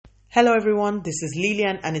Hello everyone, this is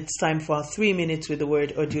Lillian and it's time for our 3 minutes with the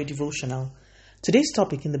word audio devotional. Today's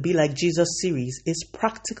topic in the Be Like Jesus series is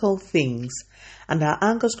practical things, and our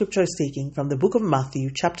anchor scripture is taken from the book of Matthew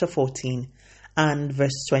chapter 14 and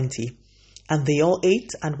verse 20. And they all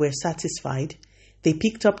ate and were satisfied. They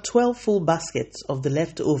picked up 12 full baskets of the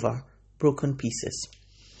leftover broken pieces.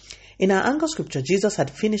 In our anchor scripture, Jesus had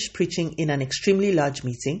finished preaching in an extremely large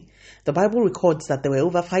meeting. The Bible records that there were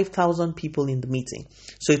over 5,000 people in the meeting,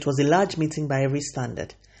 so it was a large meeting by every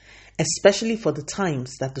standard, especially for the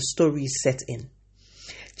times that the story is set in.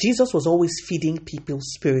 Jesus was always feeding people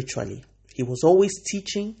spiritually. He was always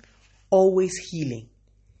teaching, always healing.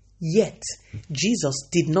 Yet, Jesus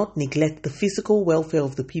did not neglect the physical welfare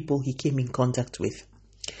of the people he came in contact with.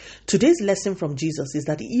 Today's lesson from Jesus is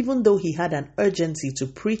that even though he had an urgency to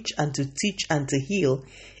preach and to teach and to heal,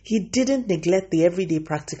 he didn't neglect the everyday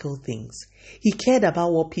practical things. He cared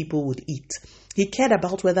about what people would eat. He cared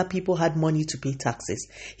about whether people had money to pay taxes.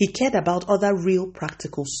 He cared about other real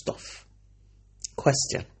practical stuff.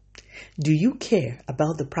 Question: do you care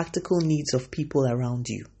about the practical needs of people around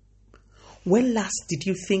you? When last did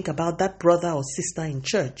you think about that brother or sister in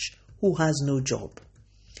church who has no job?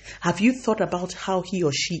 Have you thought about how he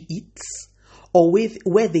or she eats, or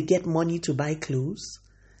where they get money to buy clothes?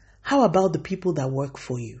 How about the people that work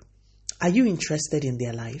for you? Are you interested in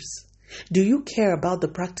their lives? Do you care about the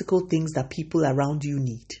practical things that people around you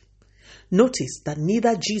need? Notice that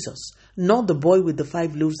neither Jesus nor the boy with the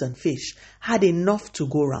 5 loaves and fish had enough to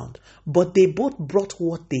go round, but they both brought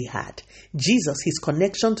what they had. Jesus, his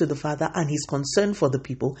connection to the Father and his concern for the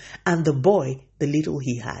people, and the boy, the little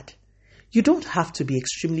he had. You don't have to be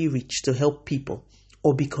extremely rich to help people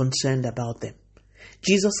or be concerned about them.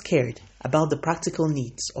 Jesus cared about the practical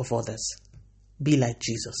needs of others. Be like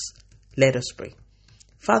Jesus. Let us pray.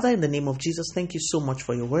 Father, in the name of Jesus, thank you so much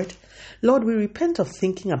for your word. Lord, we repent of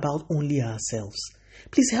thinking about only ourselves.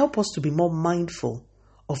 Please help us to be more mindful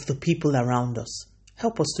of the people around us.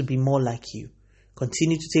 Help us to be more like you.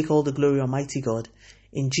 Continue to take all the glory, Almighty God.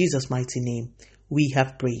 In Jesus' mighty name, we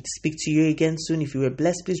have prayed. Speak to you again soon. If you were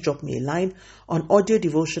blessed, please drop me a line on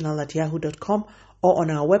audiodevotional@yahoo.com or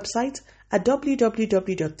on our website at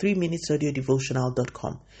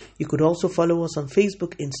www.3minutesaudiodevotional.com. You could also follow us on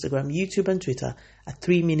Facebook, Instagram, YouTube, and Twitter at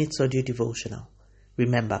 3 Minutes Audio Devotional.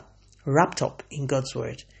 Remember, wrapped up in God's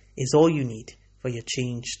Word is all you need for your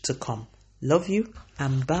change to come. Love you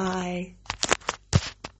and bye.